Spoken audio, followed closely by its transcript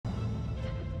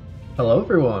Hello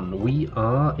everyone, we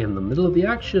are in the middle of the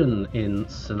action in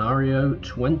scenario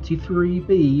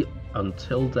 23B,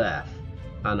 Until Death.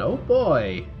 And oh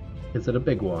boy, is it a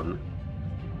big one.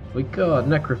 We got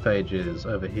necrophages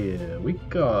over here, we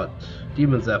got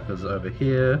demon zephyrs over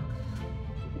here,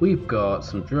 we've got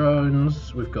some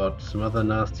drones, we've got some other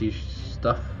nasty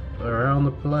stuff around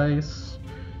the place,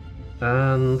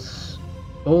 and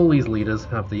all these leaders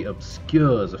have the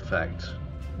obscures effect,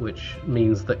 which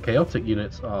means that chaotic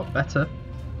units are better.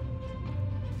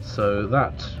 So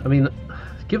that, I mean,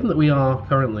 given that we are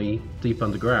currently deep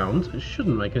underground, it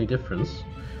shouldn't make any difference.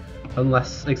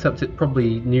 Unless, except it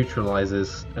probably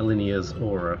neutralizes Elinia's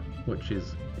aura, which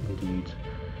is indeed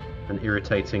an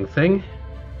irritating thing.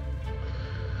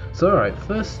 So alright,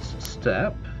 first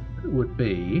step would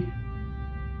be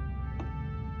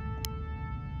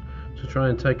to try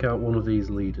and take out one of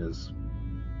these leaders.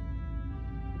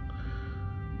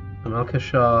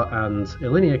 Amalkashar and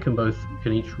Ilinia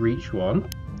can each reach one.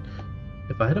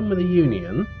 If I hit them with a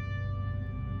union,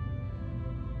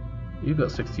 you've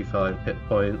got 65 hit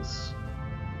points.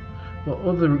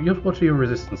 What are your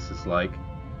resistances like?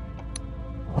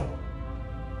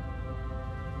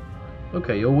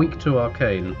 Okay, you're weak to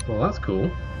arcane. Well, that's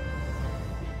cool.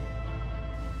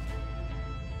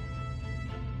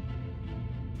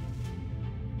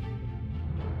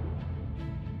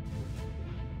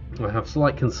 I have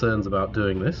slight concerns about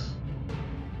doing this.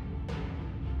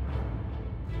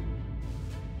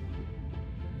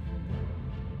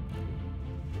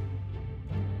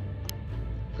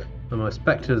 And my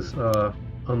spectres are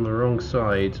on the wrong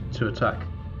side to attack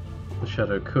the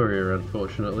Shadow Courier,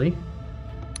 unfortunately.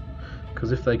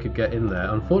 Because if they could get in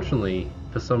there, unfortunately,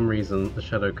 for some reason, the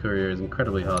Shadow Courier is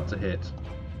incredibly hard to hit.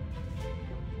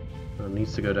 It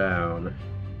needs to go down.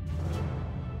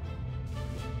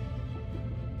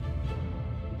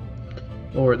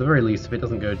 Or at the very least, if it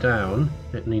doesn't go down,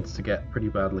 it needs to get pretty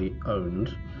badly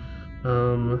owned.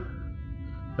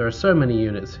 There are so many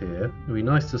units here. It would be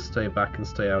nice to stay back and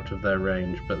stay out of their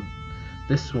range, but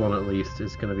this one at least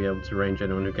is going to be able to range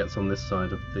anyone who gets on this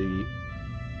side of the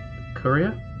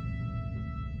courier.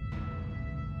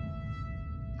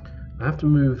 I have to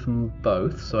move them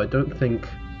both, so I don't think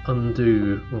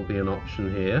undo will be an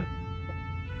option here.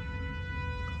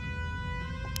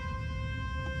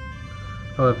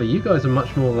 However, you guys are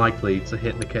much more likely to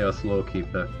hit the Chaos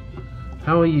Lawkeeper.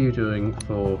 How are you doing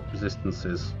for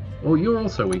resistances? Oh, you're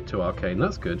also weak to Arcane,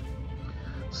 that's good.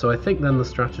 So I think then the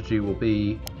strategy will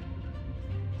be...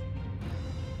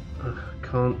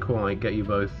 can't quite get you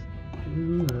both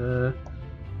in there.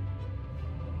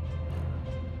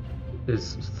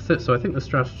 So I think the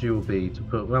strategy will be to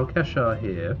put Malkeshar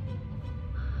here,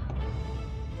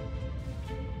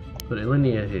 put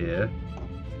Ilinia here,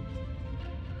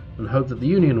 and hope that the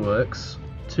union works.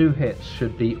 2 hits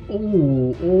should be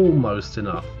almost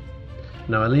enough.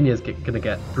 Now Ilinia is going to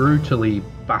get brutally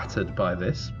battered by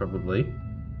this, probably.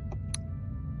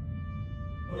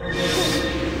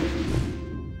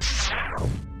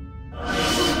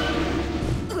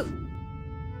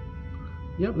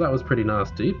 Yep, that was pretty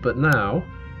nasty, but now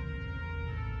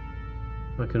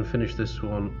I can finish this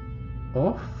one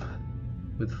off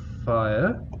with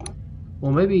fire.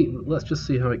 Or maybe let's just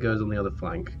see how it goes on the other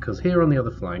flank, because here on the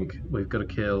other flank we've got to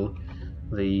kill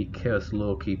the Chaos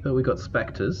Lawkeeper. We've got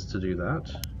Spectres to do that.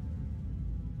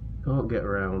 Can't get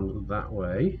around that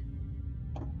way,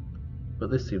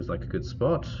 but this seems like a good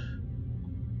spot.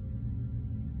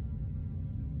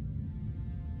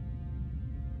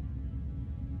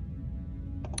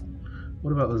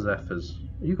 What about the Zephyrs?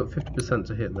 You've got 50%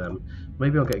 to hit them.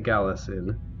 Maybe I'll get Gallus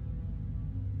in.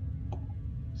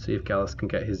 See if Gallus can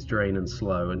get his drain and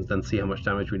slow, and then see how much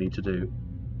damage we need to do.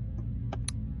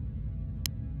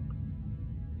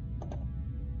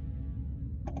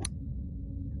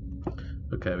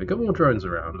 Okay, we've got more drones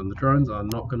around, and the drones are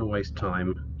not going to waste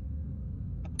time.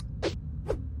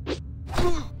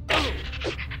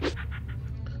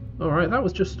 Alright, that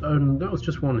was just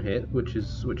one hit, which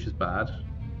is bad.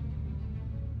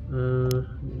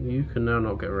 You can now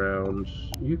not get around.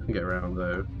 You can get around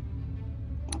though.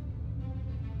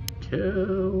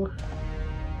 Kill.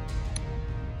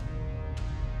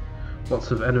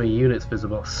 Lots of enemy units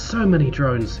visible. So many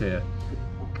drones here.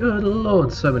 Good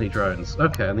lord, so many drones.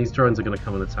 Okay, and these drones are going to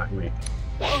come and attack me.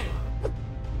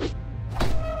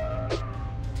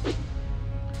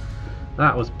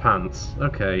 That was pants.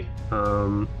 Okay,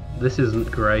 this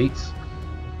isn't great.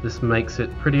 This makes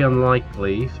it pretty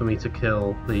unlikely for me to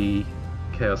kill the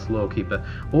Chaos Lawkeeper.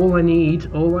 All I need,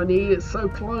 it's so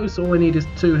close, all I need is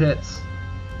 2 hits.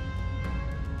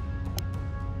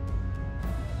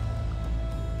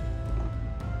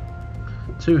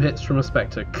 2 hits from a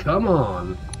Spectre. Come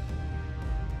on!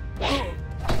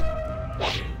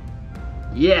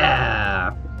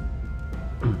 Yeah!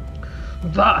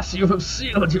 Thus you have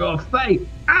sealed your fate!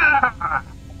 Ah!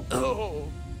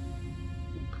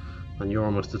 And you're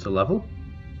almost at a level.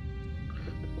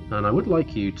 And I would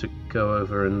like you to go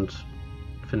over and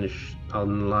finish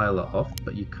Lila off,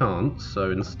 but you can't,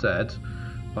 so instead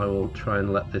I will try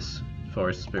and let this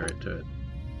forest spirit do it.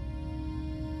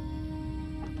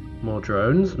 More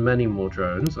drones, many more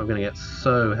drones. I'm going to get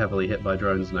so heavily hit by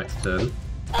drones next turn.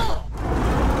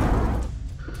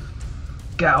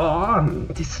 Go on!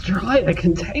 Destroy the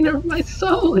container of my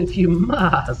soul if you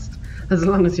must! As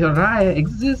long as your Raya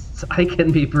exists, I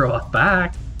can be brought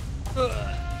back!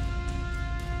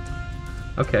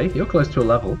 Okay, you're close to a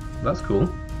level. That's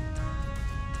cool.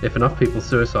 If enough people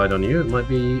suicide on you, it might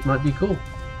be cool.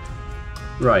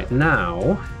 Right,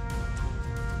 now...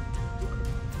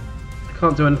 I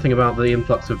can't do anything about the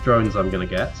influx of drones I'm going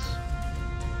to get.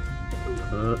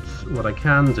 But what I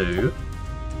can do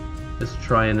is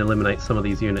try and eliminate some of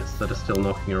these units that are still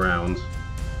knocking around.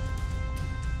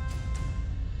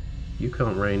 You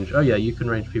can't range... Oh yeah, you can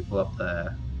range people up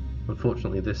there.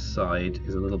 Unfortunately, this side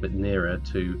is a little bit nearer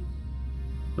to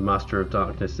the Master of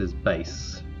Darkness's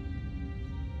base.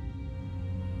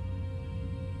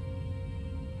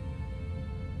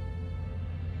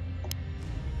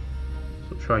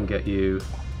 So try and get you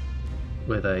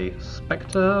with a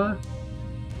Spectre.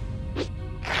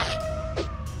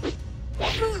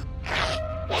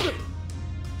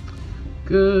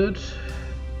 Good.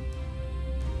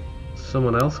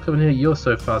 Someone else coming here? You're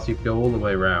so fast you can go all the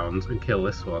way around and kill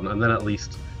this one, and then at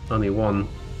least only one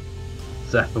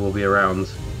Zephyr will be around.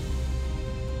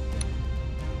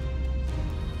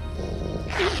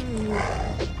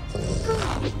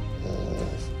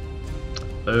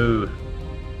 Oh.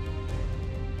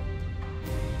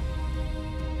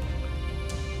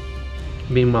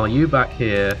 Meanwhile, you back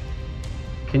here.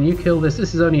 Can you kill this?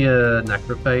 This is only a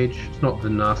Necrophage. It's not the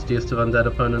nastiest of undead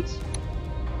opponents.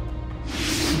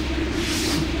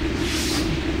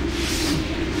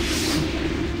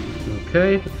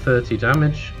 Okay, 30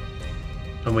 damage.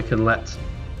 And we can let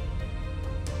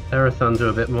Erethan do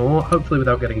a bit more, hopefully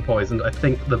without getting poisoned. I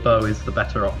think the bow is the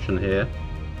better option here.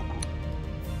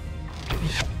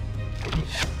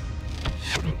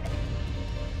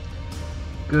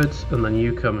 Good, and then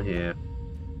you come here.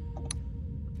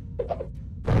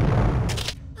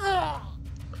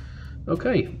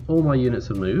 Okay, all my units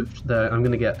have moved. I'm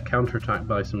going to get counterattacked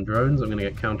by some drones, I'm going to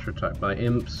get counterattacked by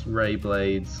imps, ray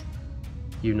blades,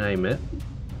 you name it.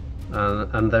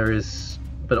 And there is...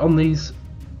 But on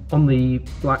the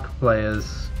black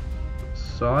players'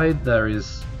 side, there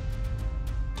is...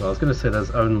 Well, I was going to say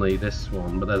there's only this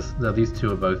one, but these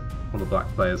two are both on the black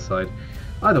players' side.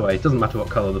 Either way, it doesn't matter what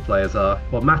colour the players are.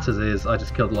 What matters is I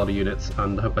just killed a lot of units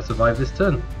and I hope I survive this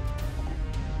turn.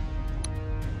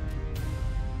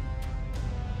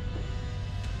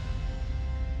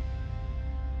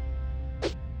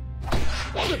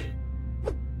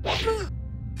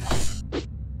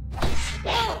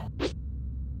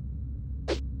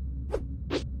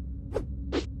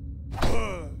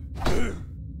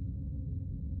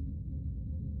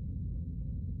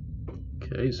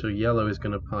 Okay, so yellow is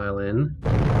going to pile in.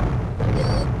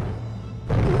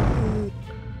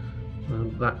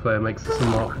 And that player makes a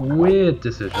somewhat weird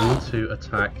decision to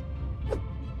attack.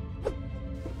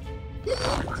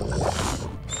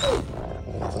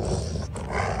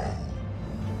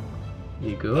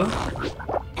 Igor.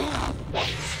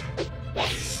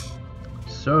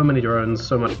 So many drones,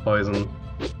 so much poison.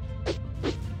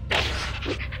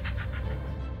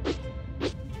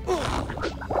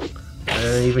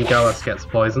 Even Gallus gets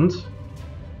poisoned.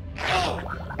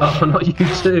 Oh, not you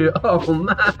too! Oh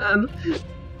man!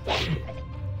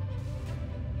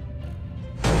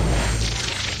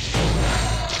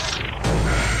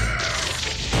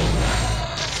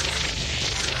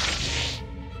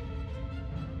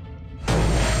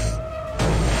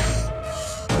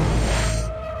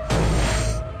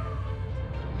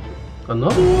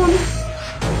 Another one?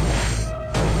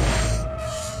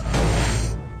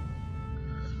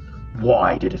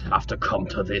 Why did it have to come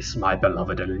to this, my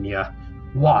beloved Alinia?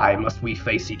 Why must we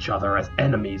face each other as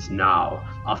enemies now,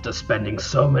 after spending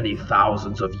so many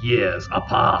thousands of years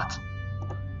apart?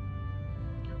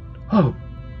 Oh,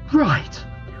 right!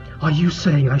 Are you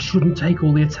saying I shouldn't take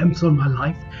all the attempts on my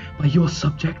life by your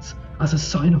subjects as a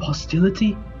sign of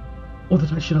hostility? Or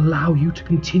that I should allow you to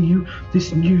continue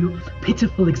this new,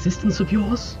 pitiful existence of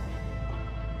yours?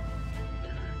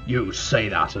 You say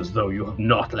that as though you have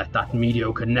not let that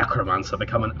mediocre necromancer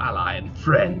become an ally and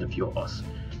friend of yours.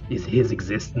 Is his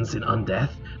existence in undeath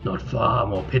not far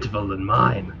more pitiful than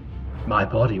mine. My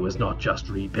body was not just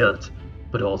rebuilt,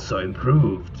 but also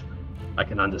improved. I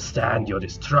can understand your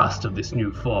distrust of this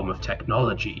new form of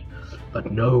technology,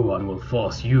 but no one will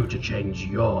force you to change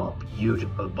your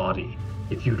beautiful body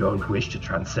if you don't wish to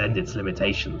transcend its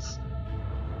limitations.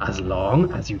 As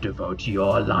long as you devote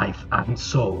your life and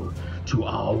soul to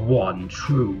our one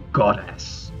true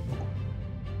goddess.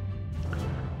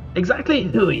 Exactly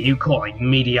who are you calling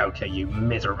mediocre, you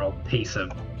miserable piece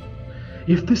of...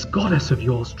 If this goddess of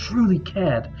yours truly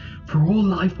cared for all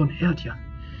life on Herdia,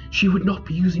 she would not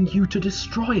be using you to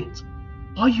destroy it.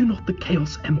 Are you not the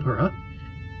Chaos Emperor?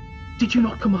 Did you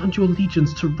not command your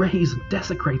legions to raise and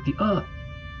desecrate the earth?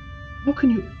 How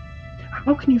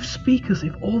can you speak as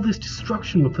if all this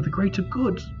destruction were for the greater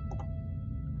good?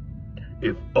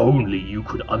 If only you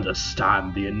could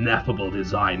understand the ineffable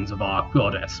designs of our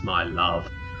goddess, my love.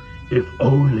 If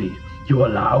only you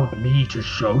allowed me to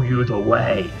show you the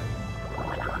way.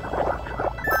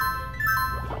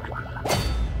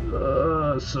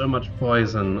 So much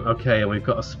poison. Okay, and we've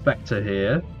got a Spectre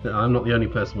here. I'm not the only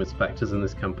person with Spectres in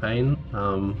this campaign,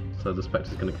 so the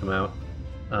Spectre's going to come out.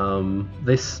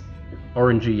 This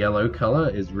orangey yellow colour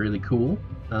is really cool.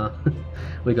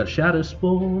 We got Shadow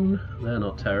Spawn. They're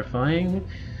not terrifying.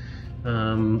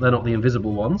 They're not the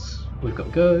invisible ones. We've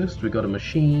got Ghost, we've got a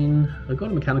Machine, we've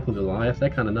got a Mechanical Goliath, they're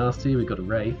kind of nasty, we've got a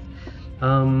Wraith.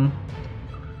 I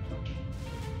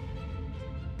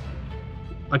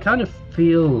kind of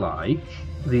feel like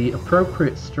the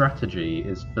appropriate strategy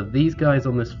is for these guys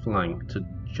on this flank to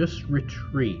just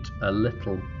retreat a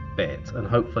little bit and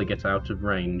hopefully get out of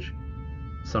range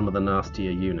some of the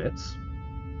nastier units.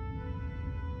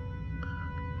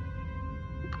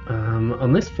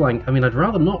 On this flank, I mean, I'd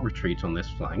rather not retreat on this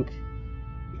flank.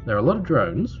 There are a lot of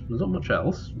drones, there's not much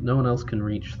else, no one else can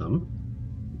reach them,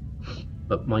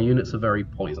 but my units are very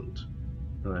poisoned.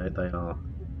 They are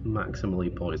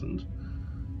maximally poisoned.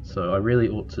 So I really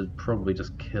ought to probably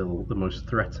just kill the most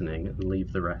threatening and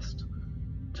leave the rest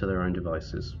to their own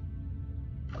devices.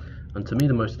 And to me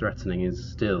the most threatening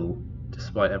is still,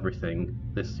 despite everything,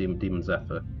 this Demon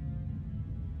Zephyr.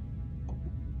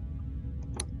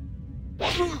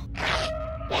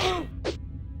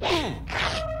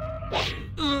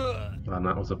 And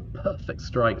that was a perfect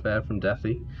strike there from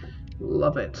Deathy.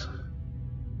 Love it.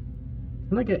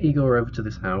 Can I get Igor over to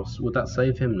this house? Would that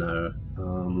save him? No.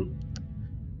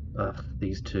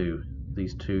 These two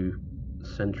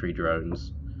sentry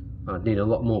drones. I'd need a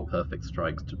lot more perfect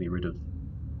strikes to be rid of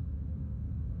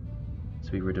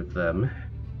them.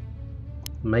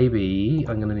 Maybe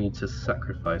I'm gonna need to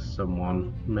sacrifice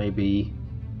someone. Maybe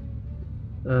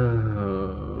I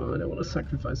don't want to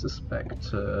sacrifice a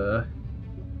Spectre.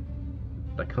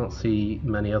 I can't see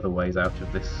many other ways out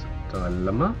of this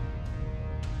dilemma.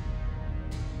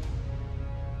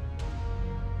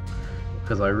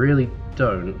 Because I really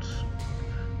don't.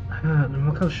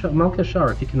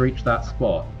 Malkashar, if he can reach that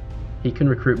spot, he can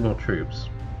recruit more troops.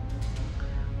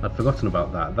 I'd forgotten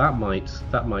about that. That might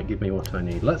give me what I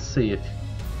need. Let's see if...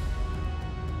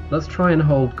 Let's try and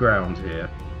hold ground here.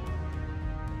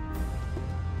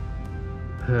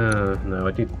 No,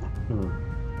 I did...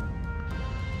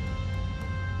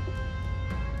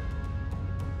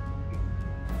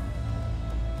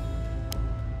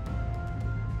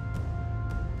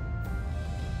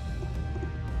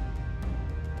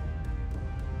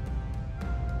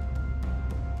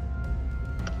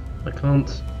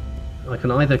 I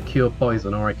can either cure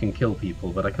poison or I can kill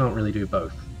people, but I can't really do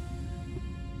both.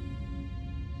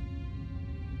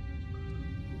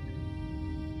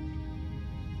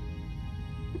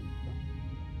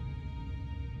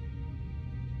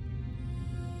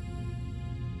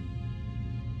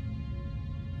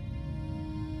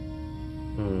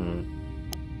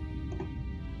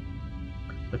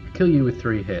 I could kill you with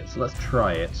 3 hits. Let's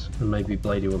try it, and maybe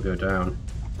Blady will go down.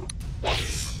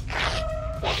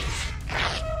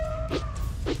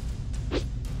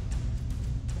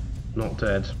 Not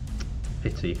dead.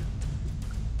 Pity.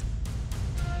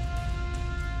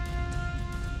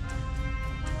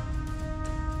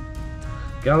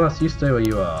 Galas, you stay where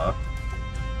you are.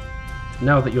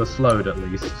 Now that you're slowed, at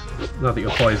least. Now that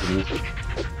you're poisoned.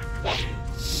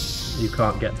 You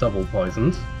can't get double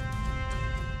poisoned.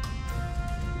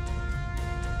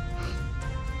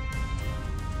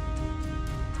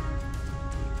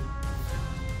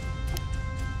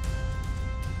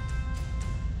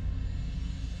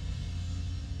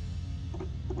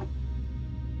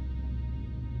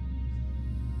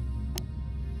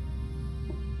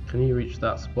 Can you reach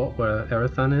that spot where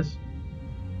Erethan is?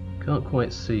 Can't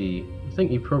quite see. I think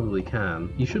you probably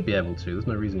can. You should be able to, there's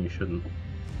no reason you shouldn't.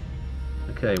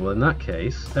 Okay, well in that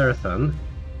case, Erethan,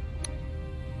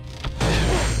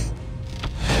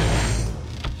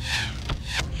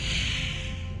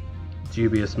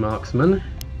 dubious marksman.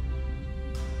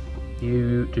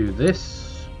 You do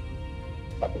this.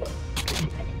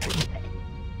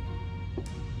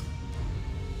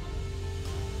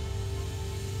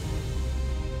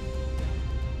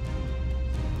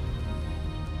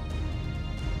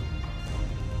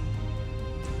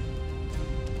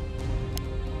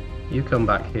 You come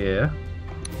back here.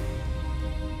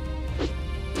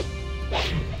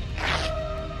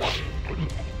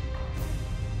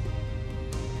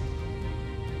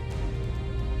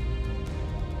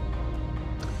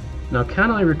 Now,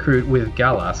 can I recruit with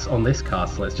Galas on this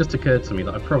castle? It's just occurred to me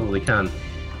that I probably can.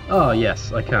 Oh,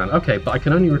 yes, I can. Okay, but I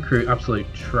can only recruit absolute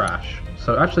trash.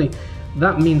 So actually,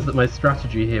 that means that my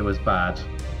strategy here was bad.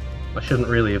 I shouldn't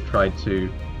really have tried to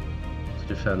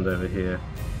defend over here.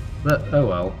 But, oh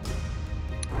well.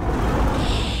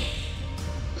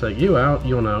 Take you out.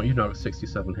 You've now got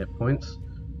 67 hit points.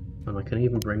 And I can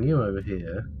even bring you over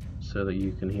here so that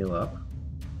you can heal up.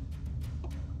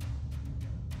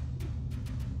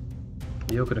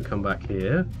 You're going to come back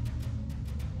here.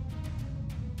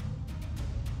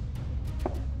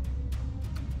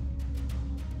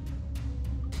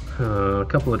 A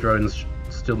couple of drones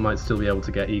might still be able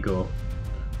to get Igor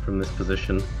from this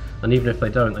position, and even if they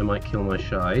don't, they might kill my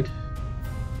Shide.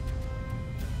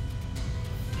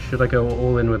 Should I go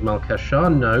all in with Malkesh Shah?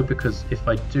 No, because if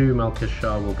I do, Malkesh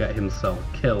Shah will get himself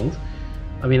killed.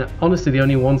 I mean, honestly, the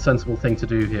only one sensible thing to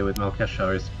do here with Malkesh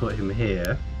Shah is to put him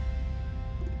here.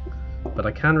 But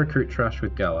I can recruit trash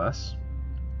with Galas,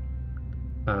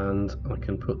 and I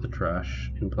can put the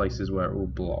trash in places where it will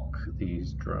block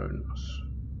these drones.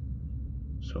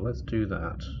 So let's do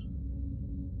that.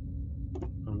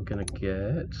 I'm gonna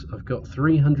I've got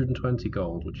 320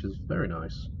 gold, which is very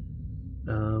nice.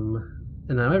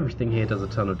 And now everything here does a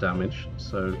ton of damage,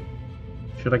 so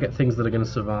should I get things that are going to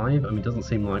survive? I mean, it doesn't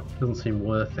seem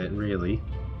worth it, really.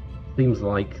 Seems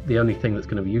like the only thing that's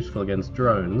going to be useful against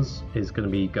drones is going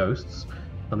to be ghosts,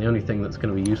 and the only thing that's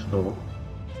going to be useful...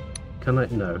 Can I?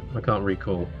 No, I can't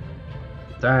recall.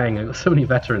 Dang, I've got so many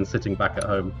veterans sitting back at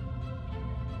home.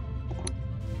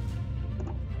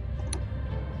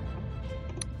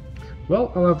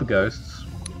 Well, I'll have the ghosts.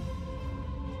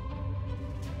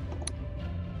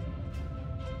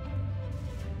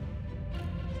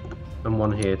 And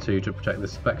one here too to protect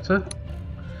this Spectre.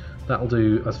 That'll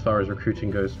do as far as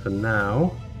recruiting goes for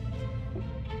now.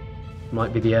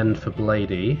 Might be the end for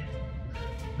Blady.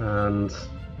 And...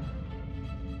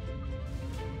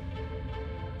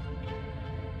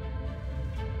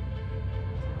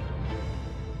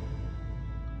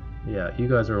 yeah, you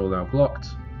guys are all now blocked.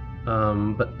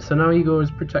 But so now Igor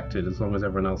is protected as long as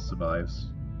everyone else survives.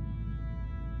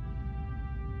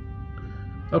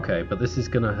 Okay, but this is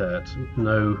gonna hurt.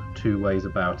 No two ways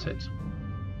about it.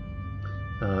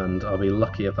 And I'll be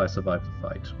lucky if I survive the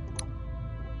fight.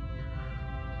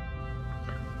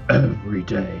 Every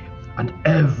day and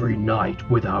every night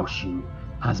without you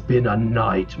has been a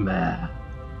nightmare.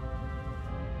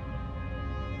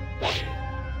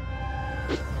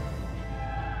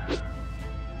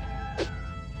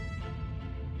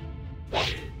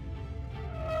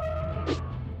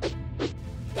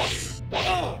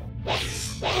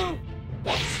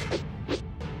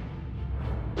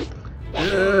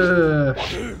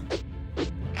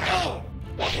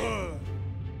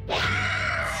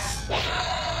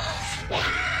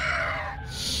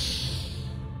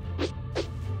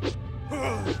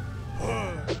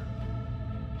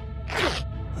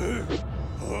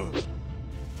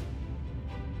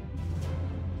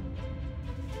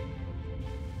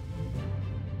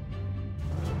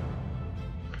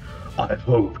 I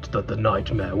hoped that the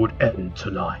nightmare would end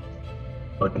tonight,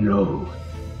 but no,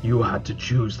 you had to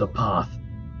choose the path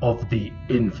of the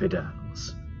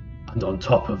infidels, and on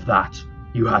top of that,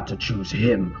 you had to choose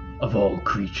him of all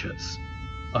creatures,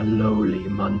 a lowly,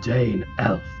 mundane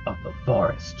elf of the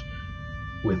forest,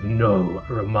 with no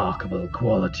remarkable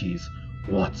qualities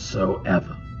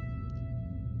whatsoever.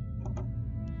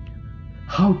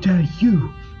 How dare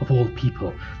you, of all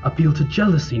people, appeal to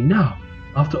jealousy now,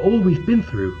 after all we've been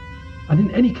through? And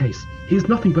in any case, he is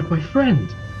nothing but my friend.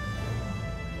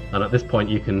 And at this point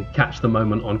you can catch the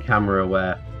moment on camera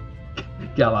where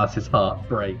Galas's heart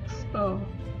breaks. Oh.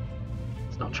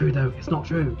 It's not true though, it's not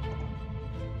true.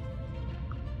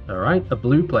 Alright, a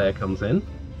blue player comes in,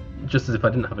 just as if I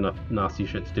didn't have enough nasty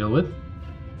shit to deal with.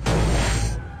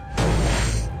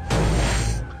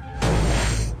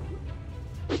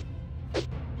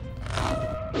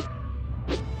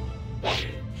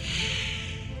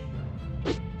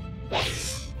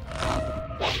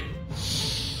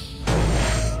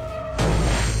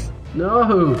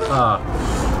 No! Ah.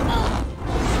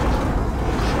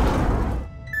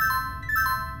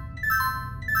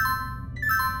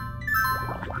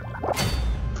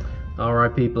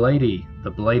 R.I.P. Blady, the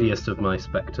bladiest of my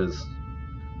spectres.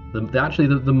 Actually,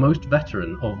 the most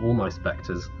veteran of all my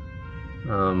spectres.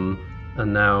 And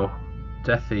now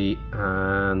Deathy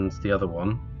and the other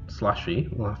one,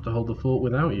 Slashy, will have to hold the fort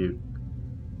without you.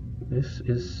 This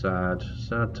is sad.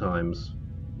 Sad times.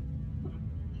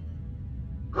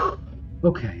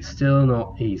 Okay, still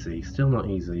not easy. Still not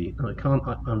easy. I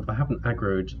haven't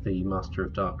aggroed the Master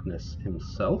of Darkness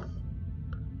himself.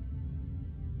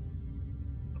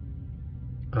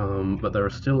 But there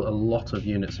are still a lot of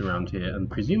units around here, and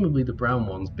presumably the brown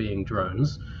ones, being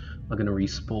drones, are going to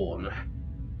respawn.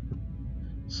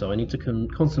 So I need to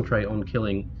concentrate on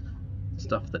killing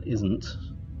stuff that isn't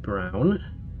brown,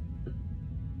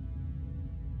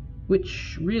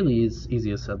 which really is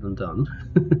easier said than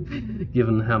done,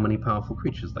 given how many powerful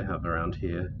creatures they have around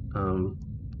here.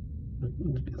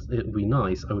 It'd be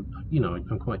nice. I would,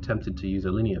 I'm quite tempted to use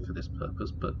a linear for this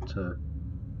purpose, but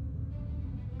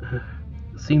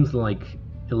it seems like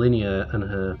Ilinia and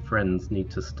her friends need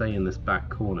to stay in this back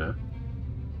corner.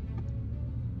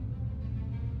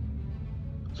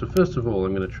 So first of all,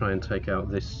 I'm going to try and take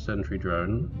out this sentry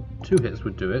drone. 2 hits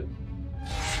would do it.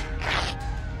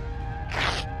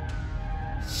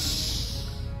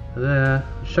 There.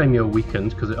 Shame you're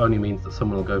weakened, because it only means that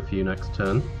someone will go for you next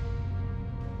turn.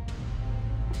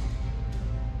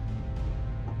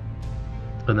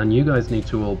 And then you guys need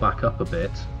to all back up a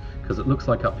bit, because it looks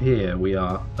like up here we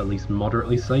are at least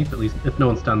moderately safe, at least if no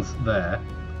one stands there.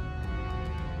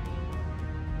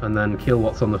 And then kill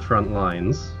what's on the front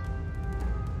lines.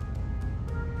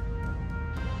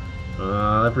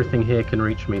 Everything here can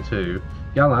reach me too.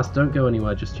 Galas, don't go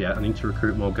anywhere just yet. I need to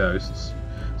recruit more ghosts.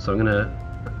 So I'm going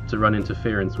to run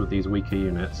interference with these weaker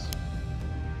units.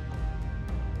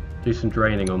 Do some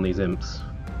draining on these imps.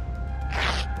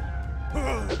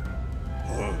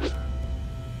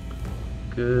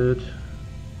 Good.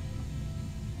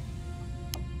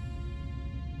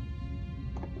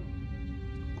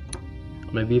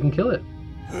 Maybe even kill it.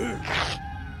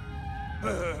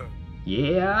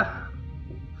 Yeah!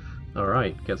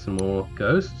 Alright, get some more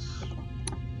ghosts.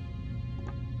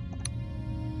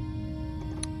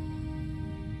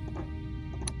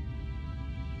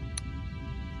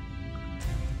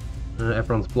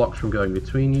 Everyone's blocked from going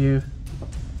between you.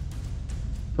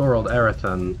 Poor old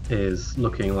Erethan is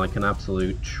looking like an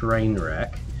absolute train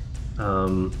wreck.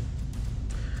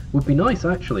 Would be nice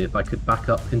actually if I could back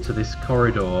up into this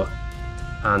corridor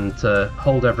and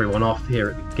hold everyone off here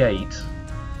at the gate.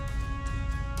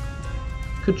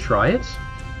 Could try it.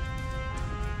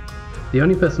 The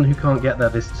only person who can't get there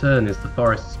this turn is the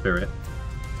Forest Spirit.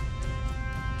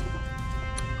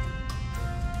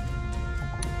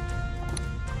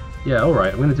 Yeah,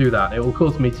 alright, I'm going to do that. It will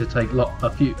cause me to take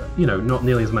a few, not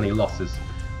nearly as many losses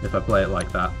if I play it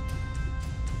like that.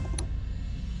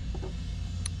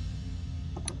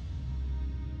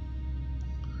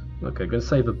 Okay, I'm going to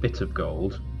save a bit of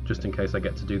gold, just in case I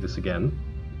get to do this again.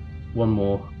 One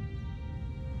more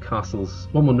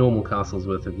normal castle's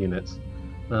worth of units.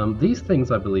 These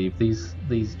things, I believe,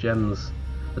 these gems,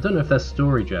 I don't know if they're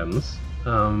story gems.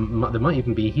 They might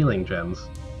even be healing gems.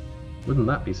 Wouldn't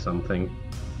that be something?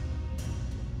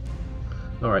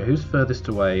 Alright, who's furthest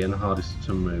away and hardest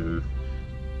to move?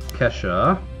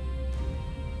 Kesha.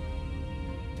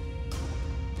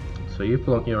 So you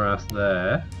plonk your ass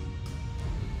there.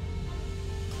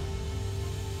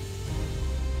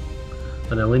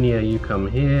 And Alinia, you come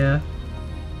here.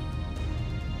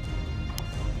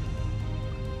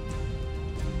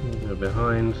 You go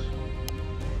behind.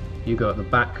 You go at the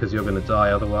back because you're going to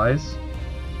die otherwise.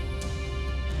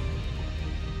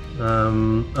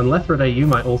 And Lethraday, you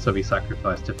might also be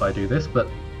sacrificed if I do this, but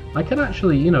I can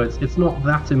actually, it's not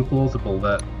that implausible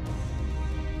that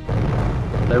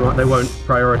they won't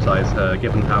prioritise her,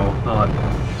 given how hard.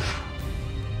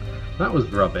 That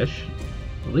was rubbish.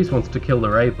 At least wants to kill the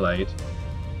Ray Blade.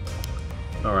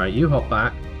 Alright, you hop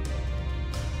back.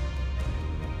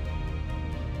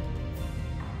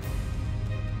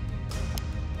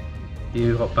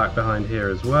 You hop back behind here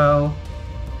as well.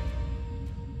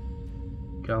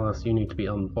 Galas, you need to be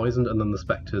unpoisoned, and then the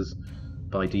Spectres,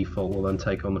 by default, will then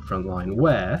take on the front line,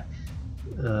 where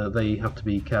they have to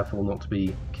be careful not to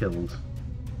be killed.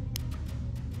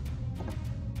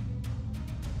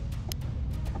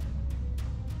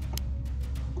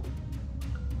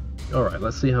 Alright,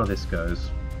 let's see how this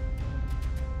goes.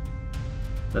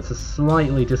 That's a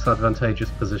slightly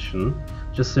disadvantageous position,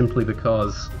 just simply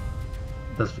because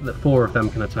there's 4 of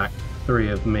them can attack 3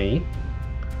 of me.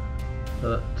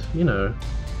 But,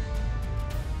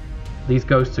 these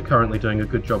ghosts are currently doing a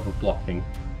good job of blocking.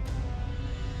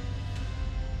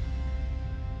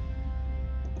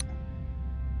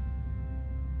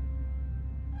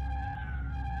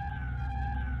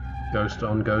 Ghost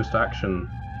on ghost action.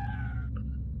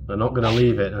 They're not going to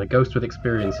leave it, and a ghost with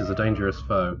experience is a dangerous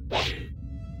foe.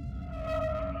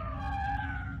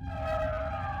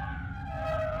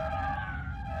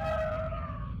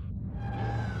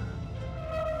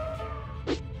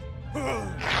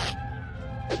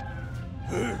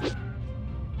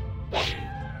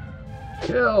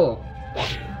 Kill!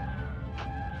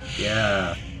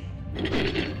 Yeah.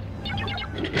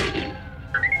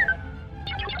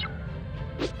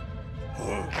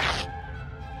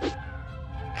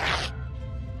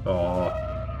 Oh.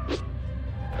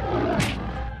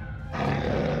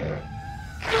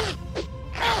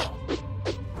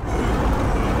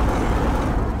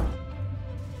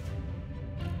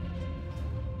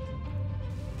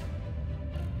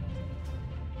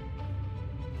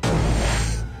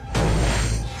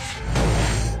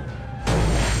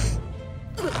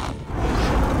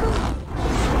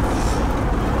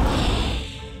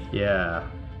 Yeah.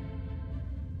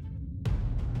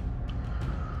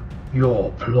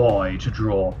 Your ploy to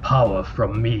draw power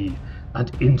from me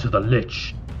and into the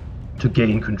Lich to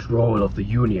gain control of the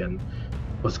Union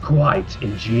was quite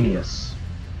ingenious.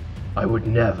 I would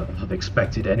never have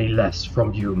expected any less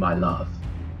from you, my love.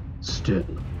 Still,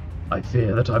 I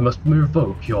fear that I must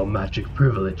revoke your magic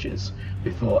privileges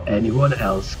before anyone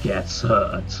else gets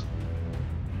hurt.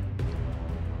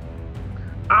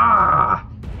 Ah!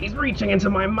 He's reaching into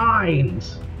my mind!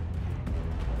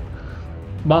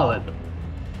 Marlin.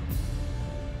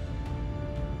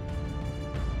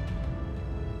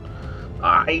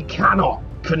 I cannot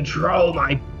control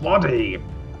my body!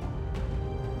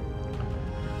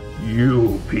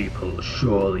 You people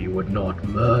surely would not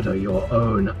murder your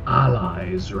own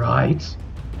allies, right?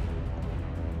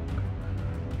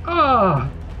 Ah!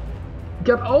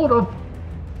 Get out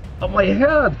of my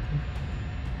head!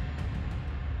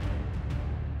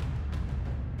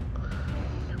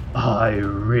 I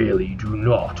really do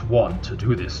not want to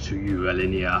do this to you,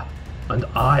 Elinia, and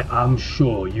I am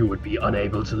sure you would be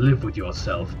unable to live with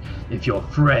yourself if your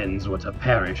friends were to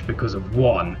perish because of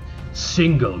one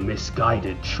single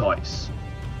misguided choice.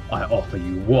 I offer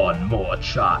you one more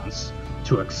chance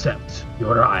to accept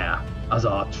Uriah as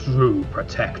our true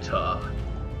protector.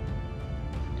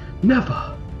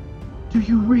 Never! Do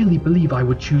you really believe I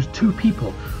would choose two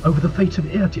people over the fate of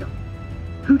Erdia?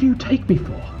 Who do you take me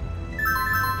for?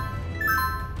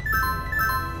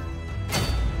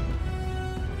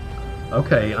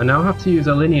 Okay, I now have to use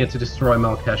Elinia to destroy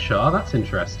Malkeshar. That's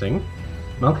interesting.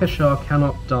 Malkeshar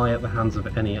cannot die at the hands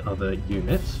of any other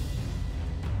unit.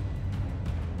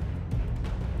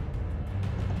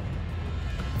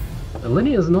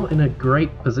 Elinia's not in a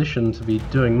great position to be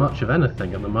doing much of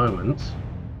anything at the moment,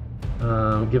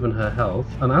 given her health.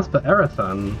 And as for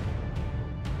Erethan,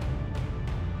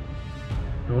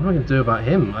 what am I going to do about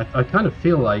him? I kind of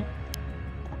feel like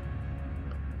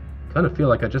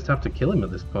I just have to kill him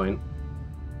at this point.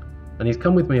 And he's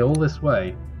come with me all this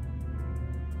way.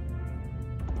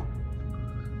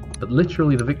 But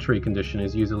literally the victory condition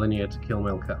is use Elinia to kill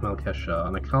Malkeshar,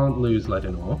 and I can't lose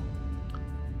Ledinor.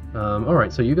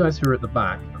 Alright, so you guys who are at the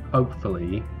back,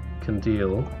 hopefully, can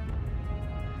deal.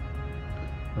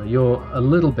 You're a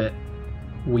little bit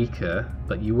weaker,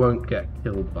 but you won't get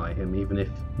killed by him, even if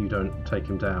you don't take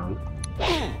him down.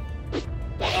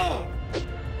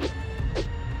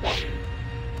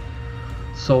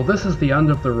 So this is the end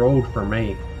of the road for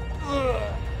me.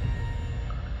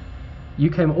 You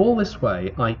came all this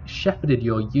way, I shepherded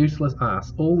your useless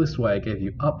ass all this way, gave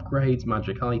you upgrades,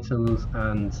 magic items,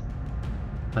 and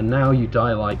now you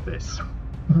die like this.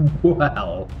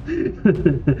 Well,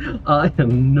 I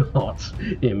am not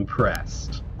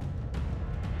impressed.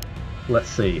 Let's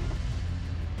see.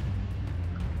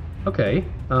 Okay,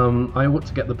 I want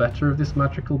to get the better of this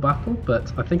magical battle,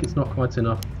 but I think it's not quite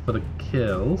enough for the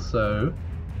kill, so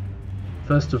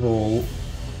first of all,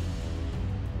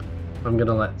 I'm going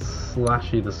to let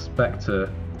Slashy the Spectre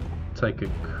take a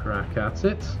crack at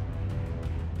it.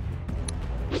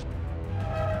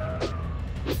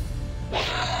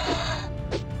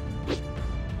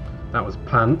 That was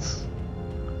pants.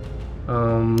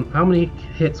 How many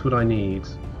hits would I need?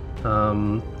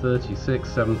 36,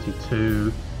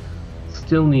 72.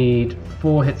 Still need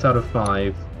 4 hits out of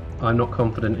 5. I'm not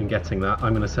confident in getting that.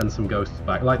 I'm going to send some ghosts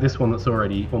back, like this one that's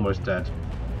already almost dead.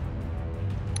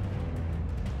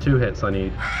 2 hits I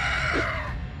need.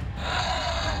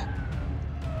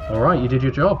 Alright, you did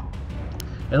your job.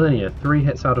 Elinia, 3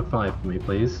 hits out of 5 for me,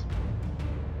 please.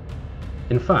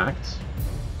 In fact,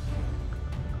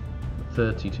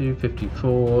 32,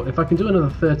 54. If I can do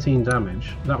another 13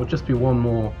 damage, that would just be one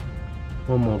more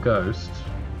ghost.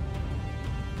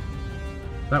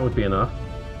 That would be enough.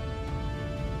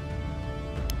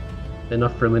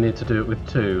 enough for Linear to do it with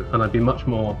 2, and I'd be much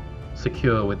more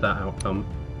secure with that outcome.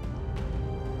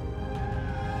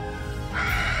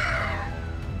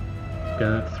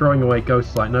 Throwing away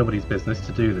ghosts like nobody's business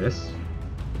to do this.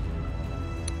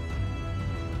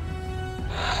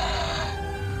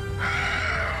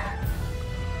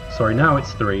 Sorry, now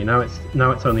it's 3. Now it's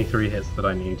only 3 hits that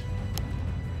I need.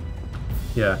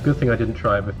 Yeah, good thing I didn't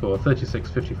try it before. 36,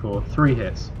 54, 3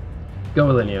 hits. Go,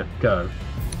 Linear, go.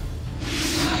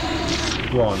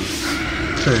 1,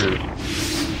 2.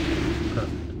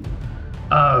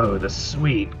 Oh, the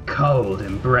sweet, cold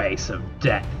embrace of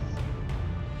death.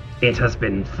 It has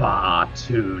been far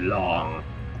too long.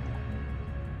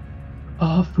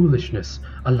 Our foolishness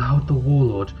allowed the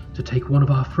warlord to take one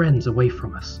of our friends away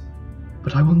from us.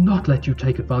 But I will not let you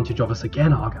take advantage of us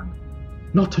again, Argan.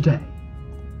 Not today.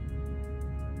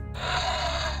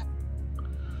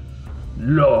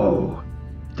 No,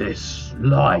 this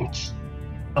light,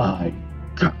 I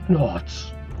cannot.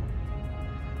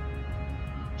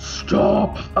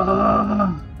 Stop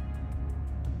her.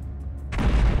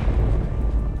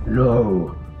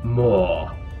 No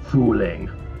more fooling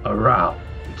around.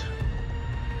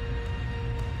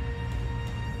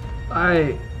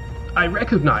 I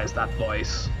recognize that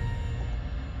voice.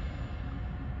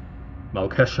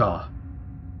 Malkeshar.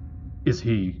 Is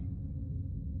he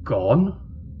gone?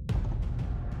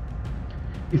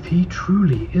 If he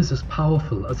truly is as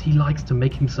powerful as he likes to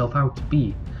make himself out to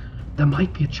be, there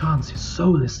might be a chance his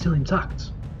soul is still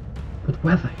intact. But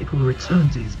whether it will return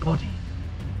to his body...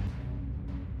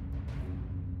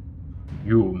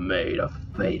 You made a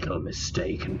fatal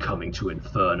mistake in coming to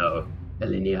Inferno,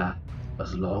 Elinia.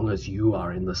 As long as you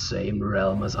are in the same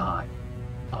realm as I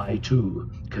too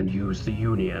can use the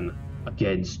Union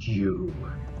against you.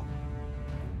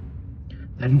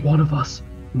 Then one of us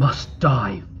must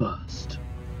die first.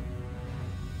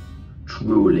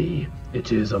 Truly,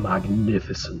 it is a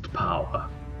magnificent power.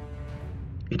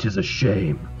 It is a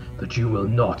shame that you will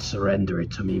not surrender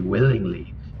it to me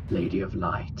willingly, Lady of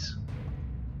Light.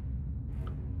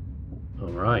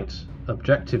 Alright,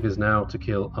 objective is now to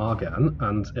kill Argan,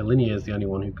 and Elinia is the only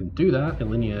one who can do that.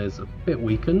 Elinia is a bit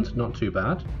weakened, not too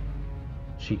bad.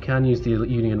 She can use the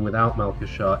Union without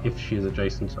Malkeshar if she is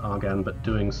adjacent to Argan, but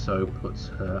doing so puts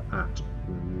her at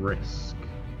risk.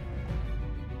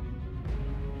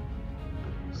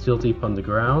 Still deep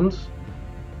underground.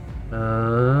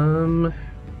 So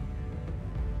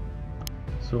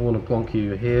I want to plonk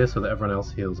you here so that everyone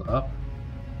else heals up.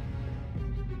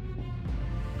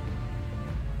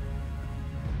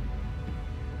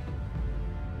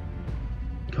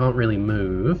 Can't really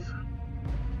move.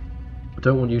 I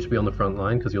don't want you to be on the front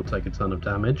line because you'll take a ton of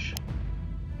damage.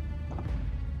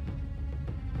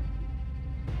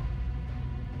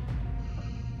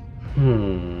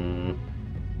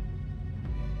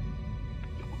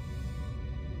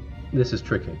 This is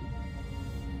tricky.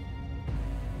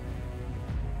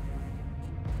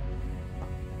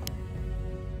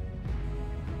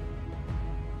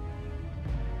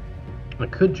 I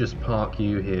could just park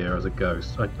you here as a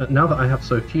ghost. Now that I have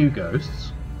so few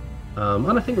ghosts,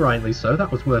 and I think rightly so,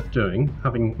 that was worth doing.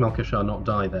 Having Malkeshar not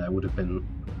die there would have been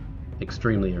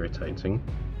extremely irritating.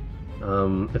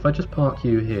 If I just park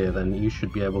you here, then you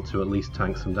should be able to at least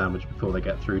tank some damage before they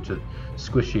get through to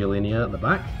Squishy Elinia at the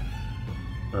back.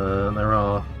 There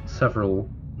are several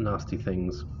nasty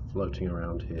things floating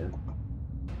around here.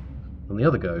 And the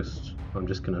other ghost, I'm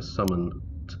just going to summon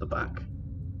to the back.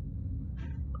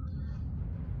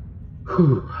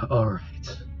 Whew,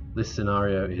 alright. This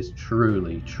scenario is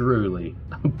truly, truly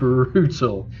a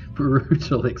brutal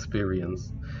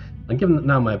experience. And given that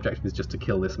now my objective is just to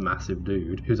kill this massive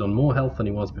dude, who's on more health than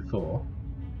he was before,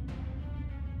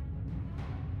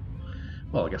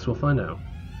 well, I guess we'll find out.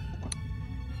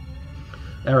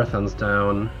 Erethan's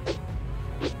down.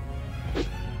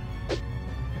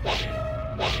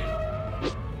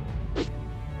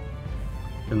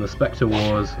 In the Spectre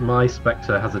Wars, my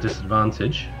Spectre has a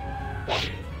disadvantage.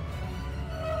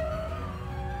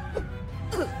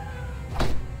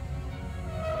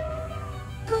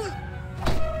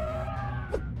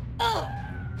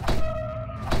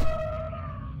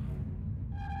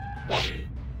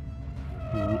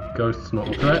 Ghost's not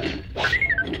a threat.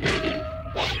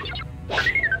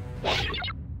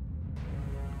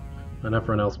 And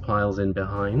everyone else piles in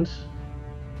behind.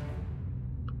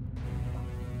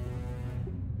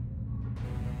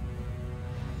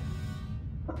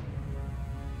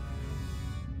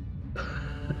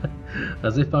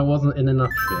 As if I wasn't in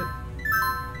enough shit.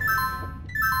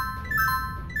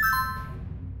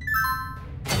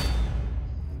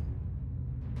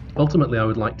 Ultimately, I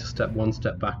would like to step one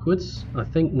step backwards. I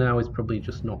think now is probably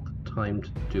just not the time to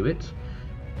do it.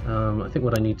 I think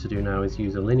what I need to do now is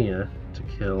use a linear to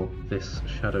kill this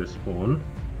shadow spawn.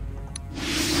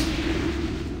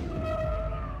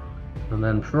 And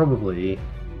then probably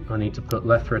I need to put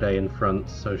Lethrade in front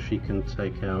so she can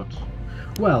take out...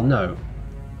 Well, no.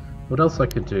 What else I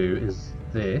could do is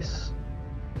this.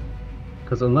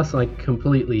 Because unless I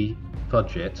completely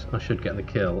fudge it, I should get the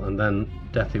kill, and then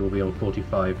Deathy will be on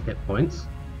 45 hit points.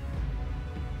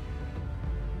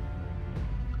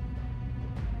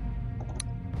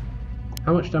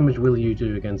 How much damage will you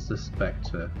do against a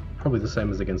Spectre? Probably the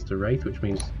same as against a Wraith, which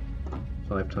means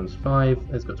 5 times 5.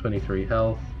 It's got 23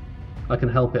 health. I can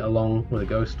help it along with a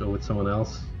Ghost or with someone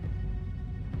else.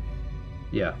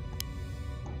 Yeah.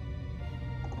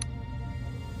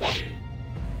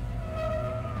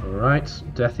 Alright,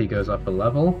 Deathy goes up a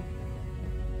level.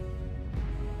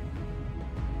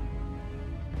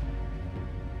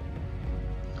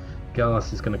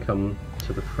 Galas is going to come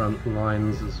to the front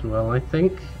lines as well, I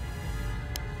think.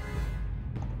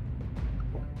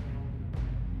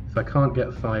 If I can't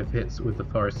get 5 hits with the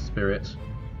Forest Spirit,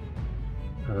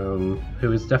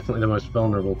 who is definitely the most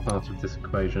vulnerable part of this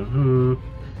equation.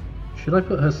 Should I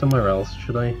put her somewhere else?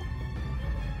 Should I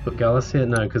put Galas here?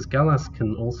 No, because Galas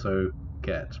can also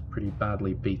get pretty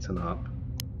badly beaten up.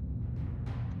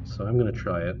 So I'm going to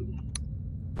try it.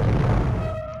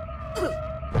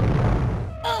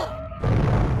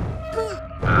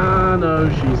 Ah, no,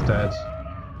 she's dead.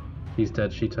 She's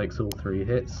dead, she takes all 3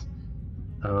 hits.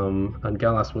 And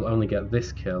Galas will only get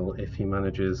this kill if he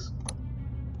manages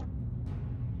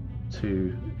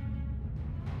to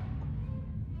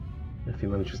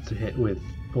hit with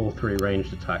all 3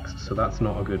 ranged attacks, so that's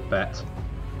not a good bet.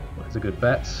 What is a good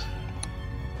bet?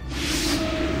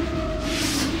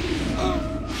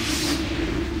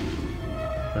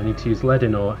 I need to use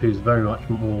Ledinor, who's very much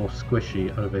more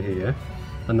squishy over here,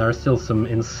 and there are still some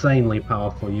insanely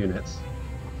powerful units.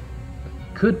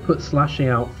 Could put Slashy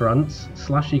out front.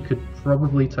 Slashy could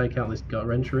probably take out this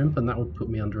Gut-Wrencher Imp, and that would put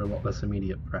me under a lot less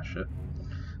immediate pressure.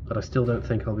 But I still don't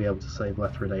think I'll be able to save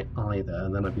Lethrade either,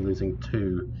 and then I'd be losing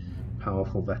 2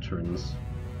 powerful veterans.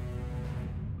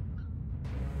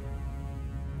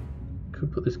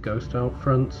 Could put this Ghost out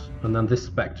front, and then this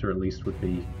Spectre at least would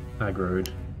be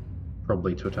aggroed,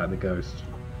 probably to attack the Ghost.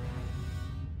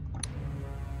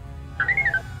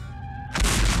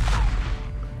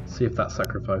 See if that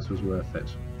sacrifice was worth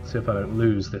it. See if I don't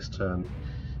lose this turn.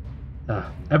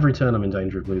 Every turn I'm in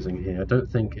danger of losing here. I don't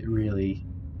think there really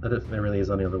is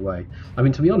any other way. I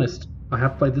mean, to be honest, I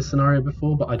have played this scenario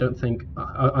before, but I don't think...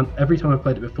 every time I've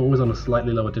played it before was on a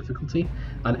slightly lower difficulty,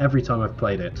 and every time I've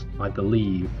played it, I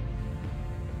believe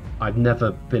I've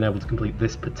never been able to complete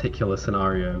this particular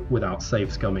scenario without save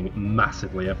scumming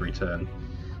massively every turn.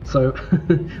 So,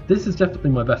 this is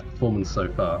definitely my best performance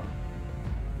so far.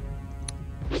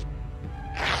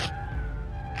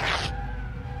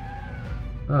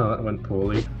 Oh, that went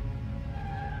poorly.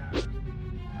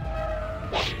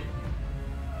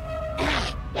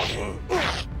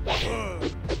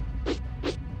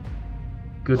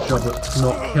 Good job at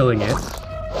not killing it.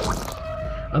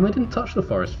 And they didn't touch the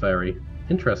Forest Fairy.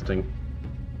 Interesting.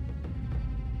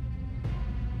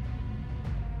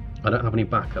 I don't have any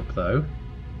backup though.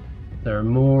 There are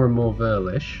more and more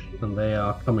Verlish, and they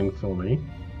are coming for me.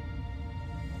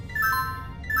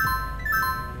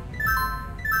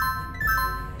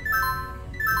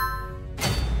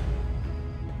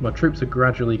 My troops are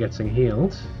gradually getting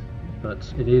healed,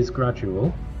 but it is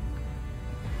gradual.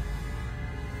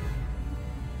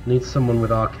 Need someone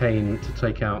with Arcane to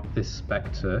take out this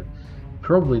Spectre.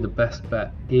 Probably the best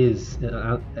bet is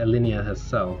Elinia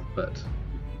herself, but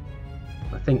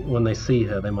I think when they see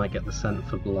her they might get the scent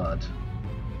for blood.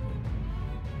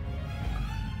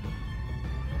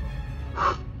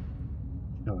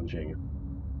 Challenging.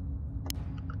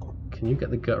 Can you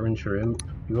get the Gut-Wrencher Imp?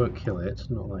 You won't kill it,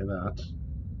 not like that.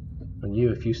 And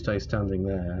you, if you stay standing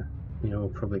there, you're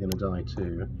probably going to die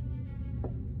too.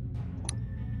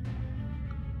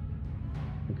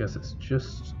 I guess it's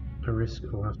just a risk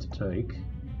we'll have to take.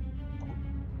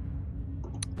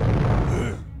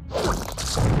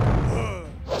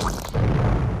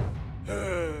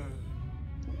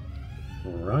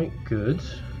 Alright, good.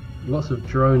 Lots of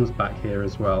drones back here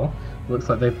as well. Looks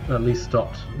like they've at least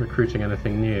stopped recruiting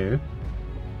anything new.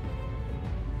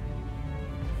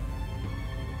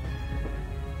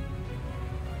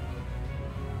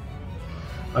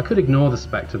 I could ignore the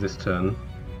Spectre this turn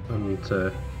and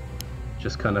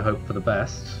just kind of hope for the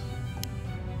best.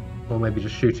 Or maybe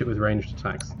just shoot it with ranged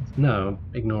attacks. No,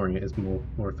 ignoring it is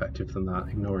more effective than that,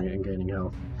 ignoring it and gaining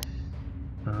health.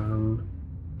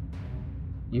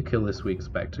 You kill this weak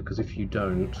Spectre, because if you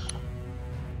don't,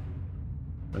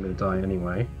 I'm going to die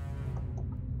anyway.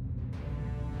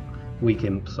 Weak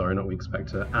Imp, sorry, not Weak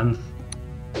Spectre. And...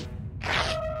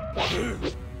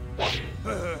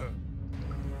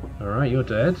 Alright, you're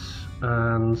dead.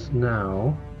 And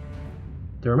now...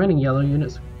 The remaining yellow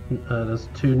units, there's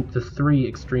 3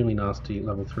 extremely nasty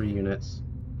level 3 units.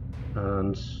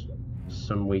 And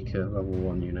some weaker level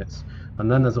 1 units.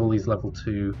 And then there's all these level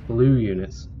 2 blue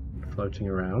units floating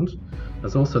around.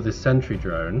 There's also this sentry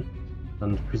drone.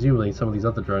 And presumably some of these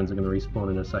other drones are going to respawn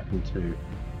in a second too.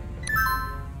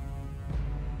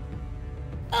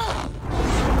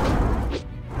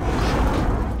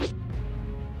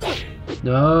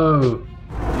 No!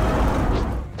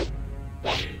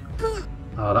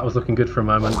 Oh, that was looking good for a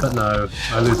moment, but no,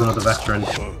 I lose another veteran.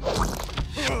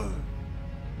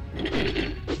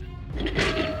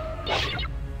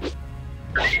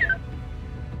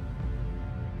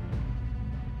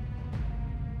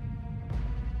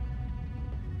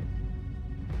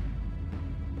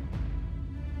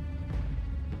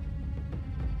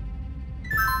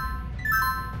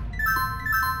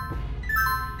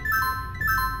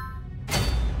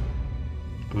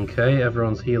 Okay,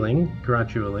 everyone's healing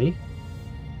gradually.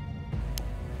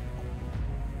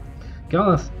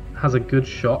 Galas has a good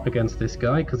shot against this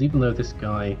guy, because even though this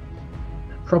guy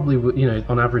probably would, you know,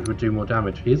 on average would do more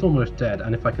damage, he is almost dead,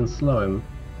 and if I can slow him,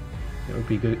 it would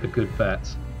be a good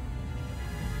bet.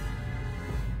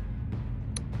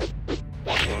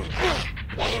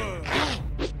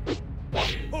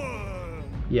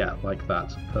 Yeah, like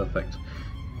that. Perfect.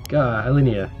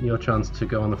 Elinia, your chance to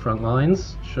go on the front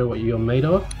lines, show what you're made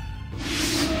of.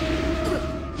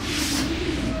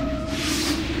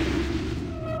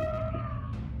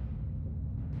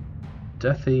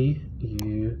 Deathy,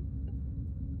 you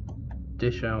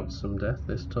dish out some death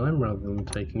this time rather than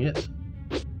taking it.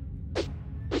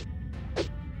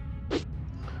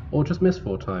 Or just miss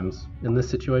 4 times. In this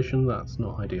situation, that's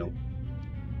not ideal.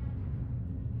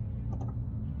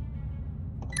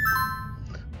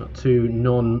 Got 2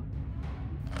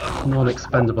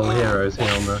 non-expendable heroes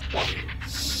here on the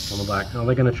back. Are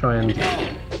they going to try and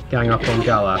gang up on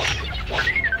Galas?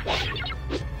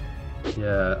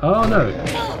 Yeah. Oh no!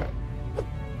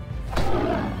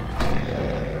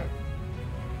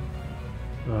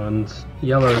 And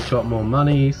yellow's got more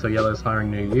money, so yellow's hiring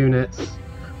new units.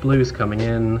 Blue's coming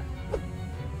in.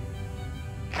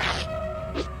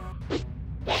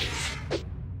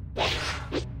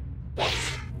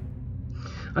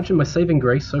 Actually, my saving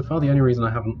grace so far, the only reason I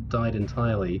haven't died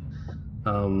entirely,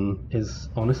 is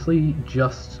honestly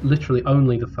just literally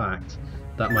only the fact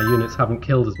that my units haven't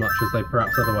killed as much as they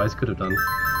perhaps otherwise could have done.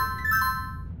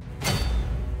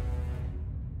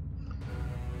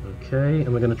 Okay,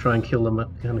 and we're going to try and kill the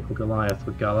Mechanical Goliath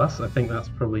with Galas. I think that's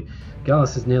probably...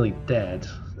 Galas is nearly dead,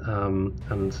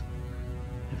 and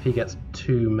if he gets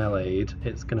 2 meleeed,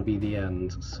 it's going to be the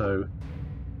end, so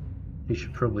he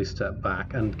should probably step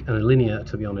back. And Elinia,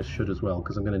 to be honest, should as well,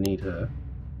 because I'm going to need her.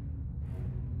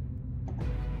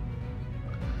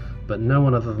 But no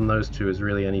one other than those 2 is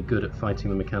really any good at fighting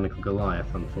the Mechanical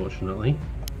Goliath, unfortunately.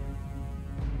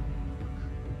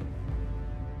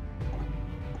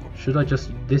 Should I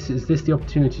just... Is this the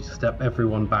opportunity to step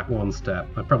everyone back 1 step?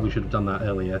 I probably should have done that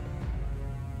earlier.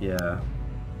 Yeah.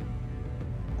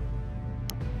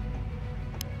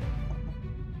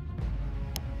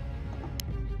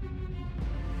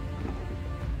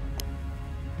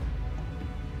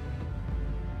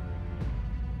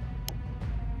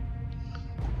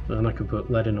 And I can put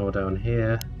Ledinor down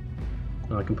here.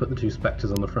 And I can put the 2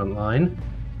 Spectres on the front line.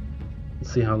 And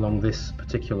see how long this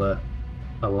particular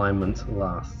alignment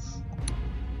lasts.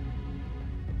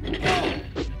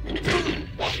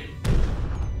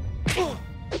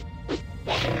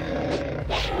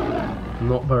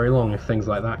 Not very long if things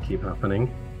like that keep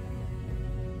happening.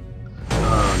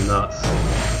 Ah, nuts.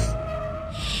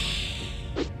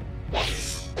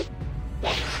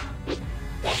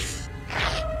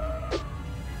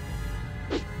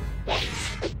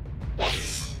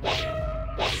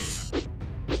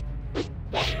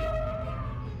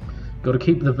 Got to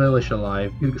keep the Verlish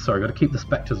alive. Sorry, got to keep the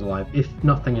Spectres alive, if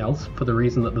nothing else, for the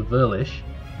reason that the Verlish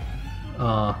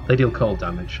they deal cold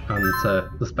damage, and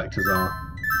the Spectres are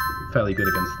fairly good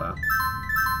against that.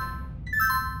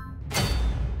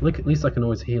 Look, at least I can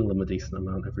always heal them a decent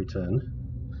amount every turn.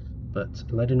 But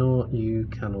Ledinor, you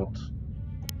cannot.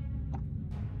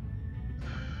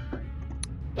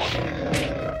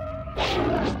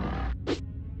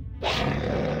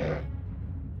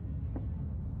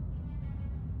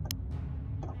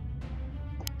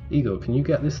 Eagle, can you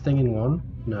get this thing in 1?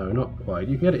 No, not quite.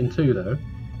 You can get it in 2 though.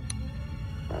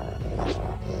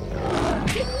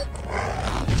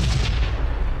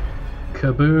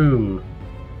 Kaboom!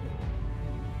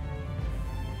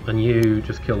 And you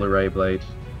just kill the Ray Blade.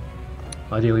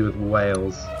 Ideally with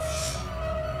whales.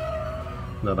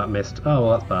 No, that missed. Oh,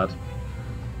 well, that's bad.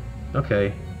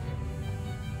 Okay.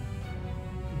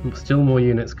 Still more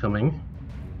units coming.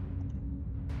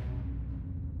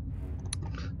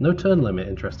 No turn limit,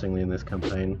 interestingly, in this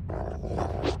campaign.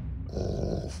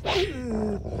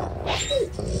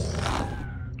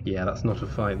 Yeah, that's not a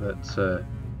fight that...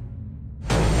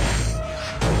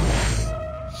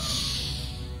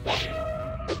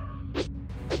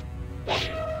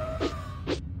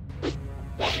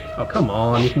 Oh, come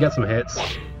on, you can get some hits.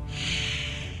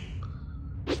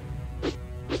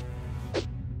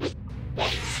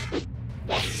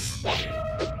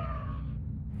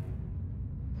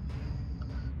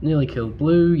 Nearly killed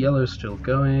blue, yellow's still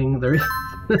going. There is...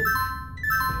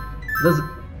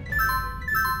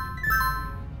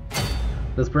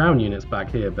 There's brown units back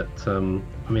here, but I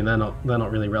mean they're not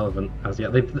really relevant as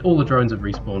yet. All the drones have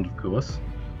respawned, of course.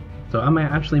 So am I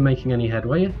actually making any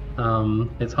headway?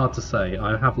 It's hard to say.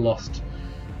 I have lost,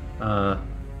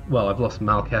 well, I've lost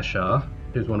Malkeshar,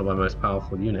 who's one of my most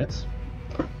powerful units.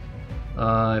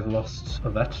 I've lost a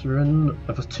veteran.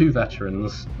 I've lost 2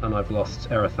 veterans, and I've lost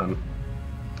Erethan.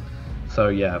 So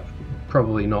yeah,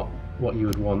 probably not what you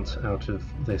would want out of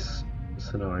this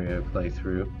scenario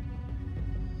playthrough.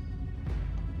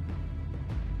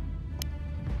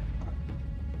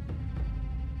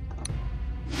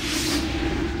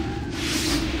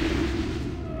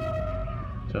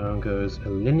 Down goes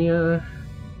Elinia.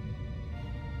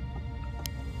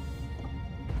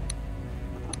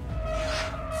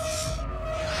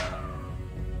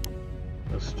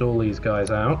 Let's stall these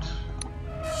guys out.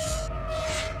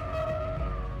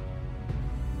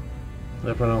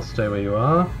 Everyone else stay where you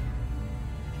are.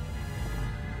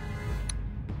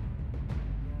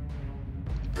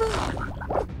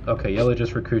 Okay, yellow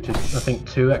just recruited, I think,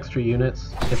 2 extra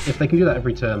units. If they can do that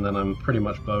every turn, then I'm pretty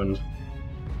much boned.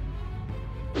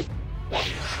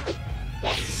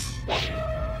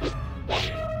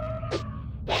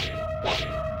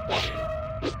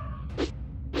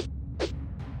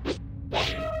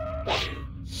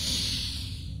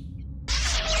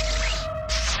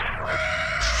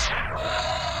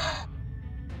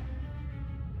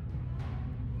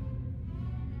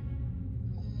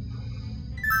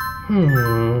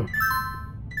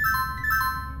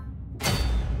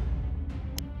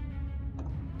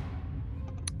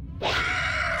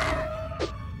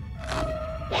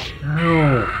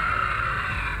 Ow!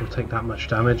 Will take that much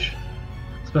damage.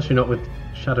 Especially not with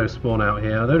Shadow Spawn out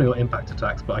here. I've only got impact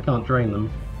attacks, but I can't drain them.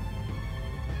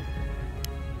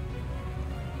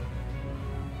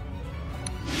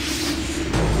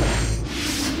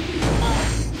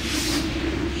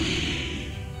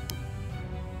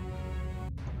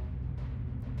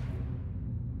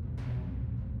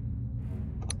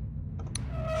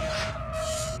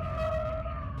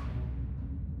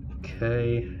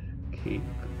 Okay,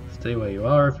 stay where you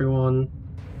are, everyone.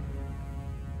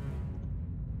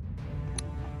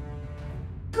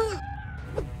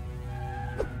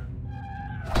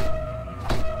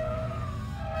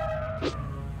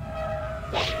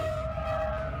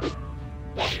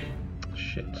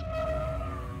 Shit.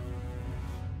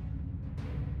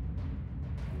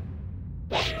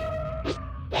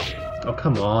 Oh,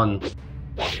 come on.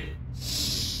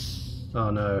 Oh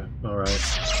no, alright.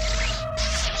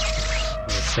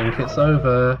 I think it's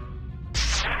over.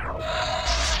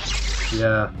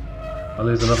 Yeah, I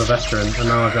lose another veteran, and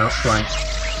now I've outflanked.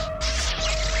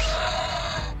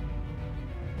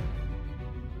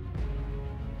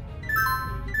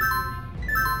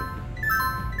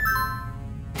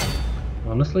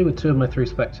 Honestly, with 2 of my 3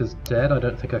 spectres dead, I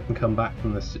don't think I can come back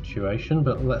from this situation,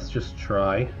 but let's just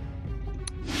try.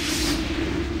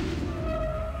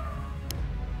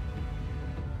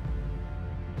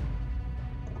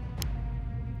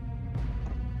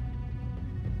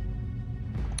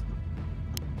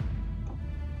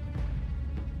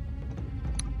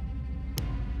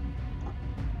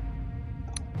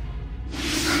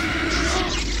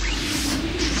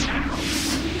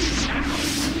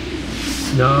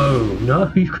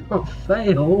 No, you can't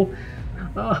fail!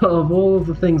 Oh, of all of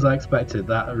the things I expected,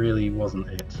 that really wasn't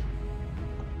it.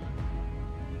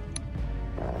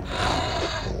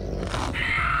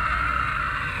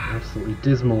 Absolutely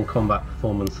dismal combat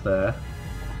performance there.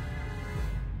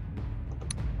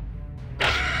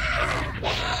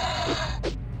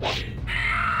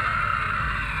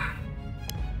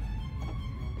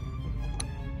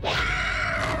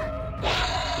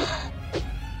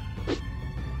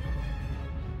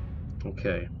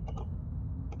 Okay.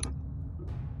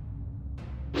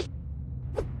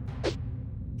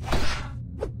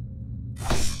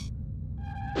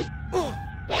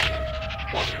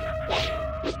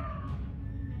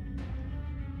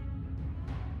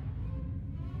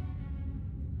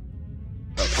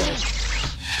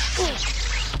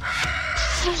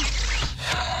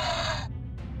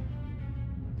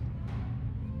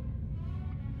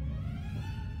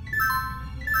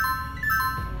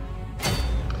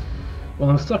 Well,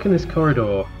 I'm stuck in this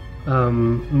corridor.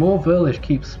 More Verlish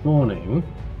keeps spawning.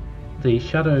 The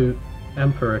Shadow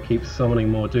Emperor keeps summoning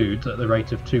more dudes at the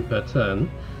rate of 2 per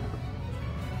turn.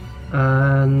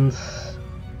 And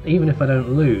even if I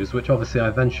don't lose, which obviously I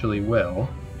eventually will,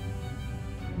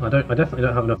 I definitely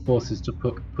don't have enough forces to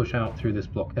push out through this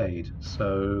blockade.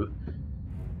 So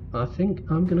I think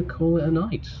I'm going to call it a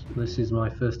night. This is my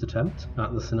first attempt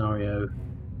at the scenario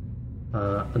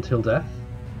until death.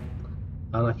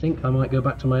 And I think I might go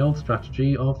back to my old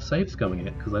strategy of save scumming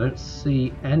it, because I don't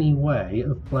see any way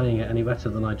of playing it any better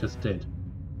than I just did.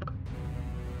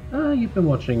 You've been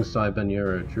watching Cyber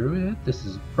Neuro Druid. This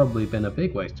has probably been a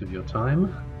big waste of your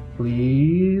time.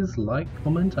 Please like,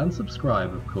 comment and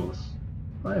subscribe, of course.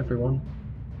 Bye everyone.